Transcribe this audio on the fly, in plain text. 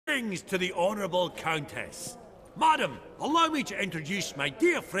Greetings to the Honourable Countess. Madam, allow me to introduce my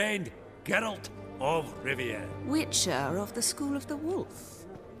dear friend, Geralt of Rivia. Witcher of the School of the Wolf.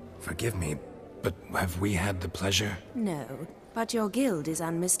 Forgive me, but have we had the pleasure? No, but your guild is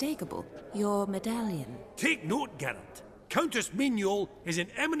unmistakable. Your medallion. Take note, Geralt. Countess Mignol is an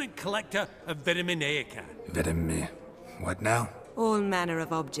eminent collector of Vitaminaica. What now? All manner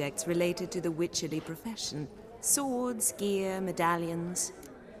of objects related to the witcherly profession. Swords, gear, medallions.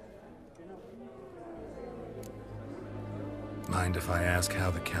 Mind if I ask how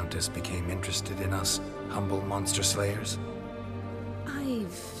the Countess became interested in us, humble monster slayers?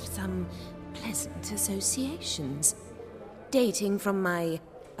 I've some pleasant associations, dating from my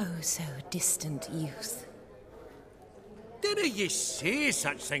oh-so-distant youth. Dinna ye say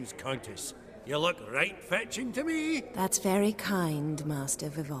such things, Countess? You look right fetching to me. That's very kind, Master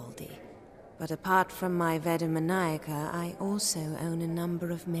Vivaldi. But apart from my Vitaminaica, I also own a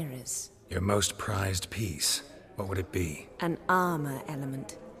number of mirrors. Your most prized piece, what would it be? An armor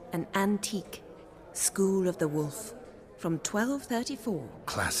element. An antique. School of the Wolf. From 1234.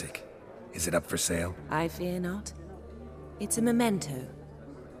 Classic. Is it up for sale? I fear not. It's a memento.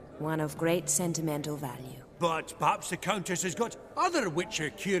 One of great sentimental value. But perhaps the Countess has got other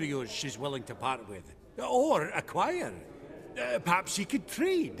Witcher curios she's willing to part with. Or acquire. Perhaps he could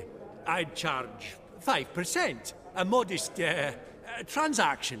trade. I'd charge 5%. A modest,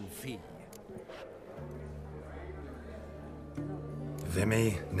 transaction fee.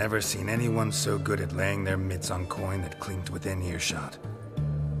 Vimy, never seen anyone so good at laying their mitts on coin that clinked within earshot.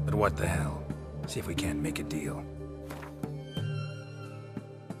 But what the hell? See if we can't make a deal.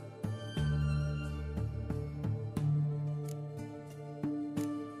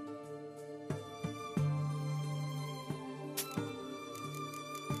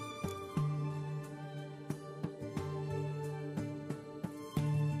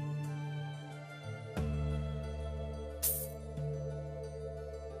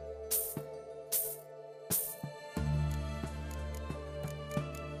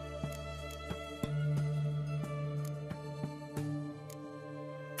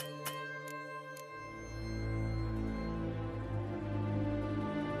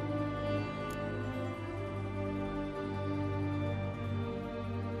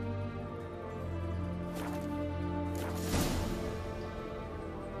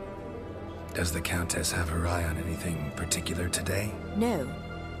 Does the Countess have her eye on anything particular today? No,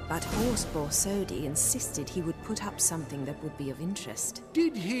 but Horst Borsodi insisted he would put up something that would be of interest.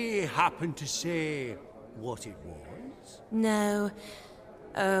 Did he happen to say what it was? No.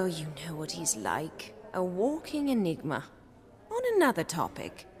 Oh, you know what he's like. A walking enigma. On another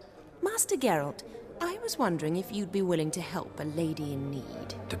topic. Master Geralt, I was wondering if you'd be willing to help a lady in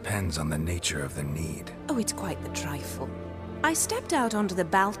need. Depends on the nature of the need. Oh, it's quite the trifle. I stepped out onto the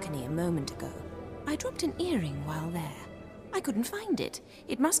balcony a moment ago. I dropped an earring while there. I couldn't find it.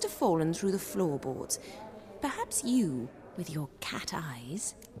 It must have fallen through the floorboards. Perhaps you, with your cat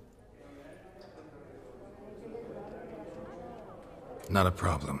eyes... Not a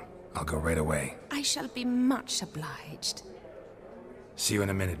problem. I'll go right away. I shall be much obliged. See you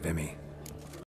in a minute, Vimy.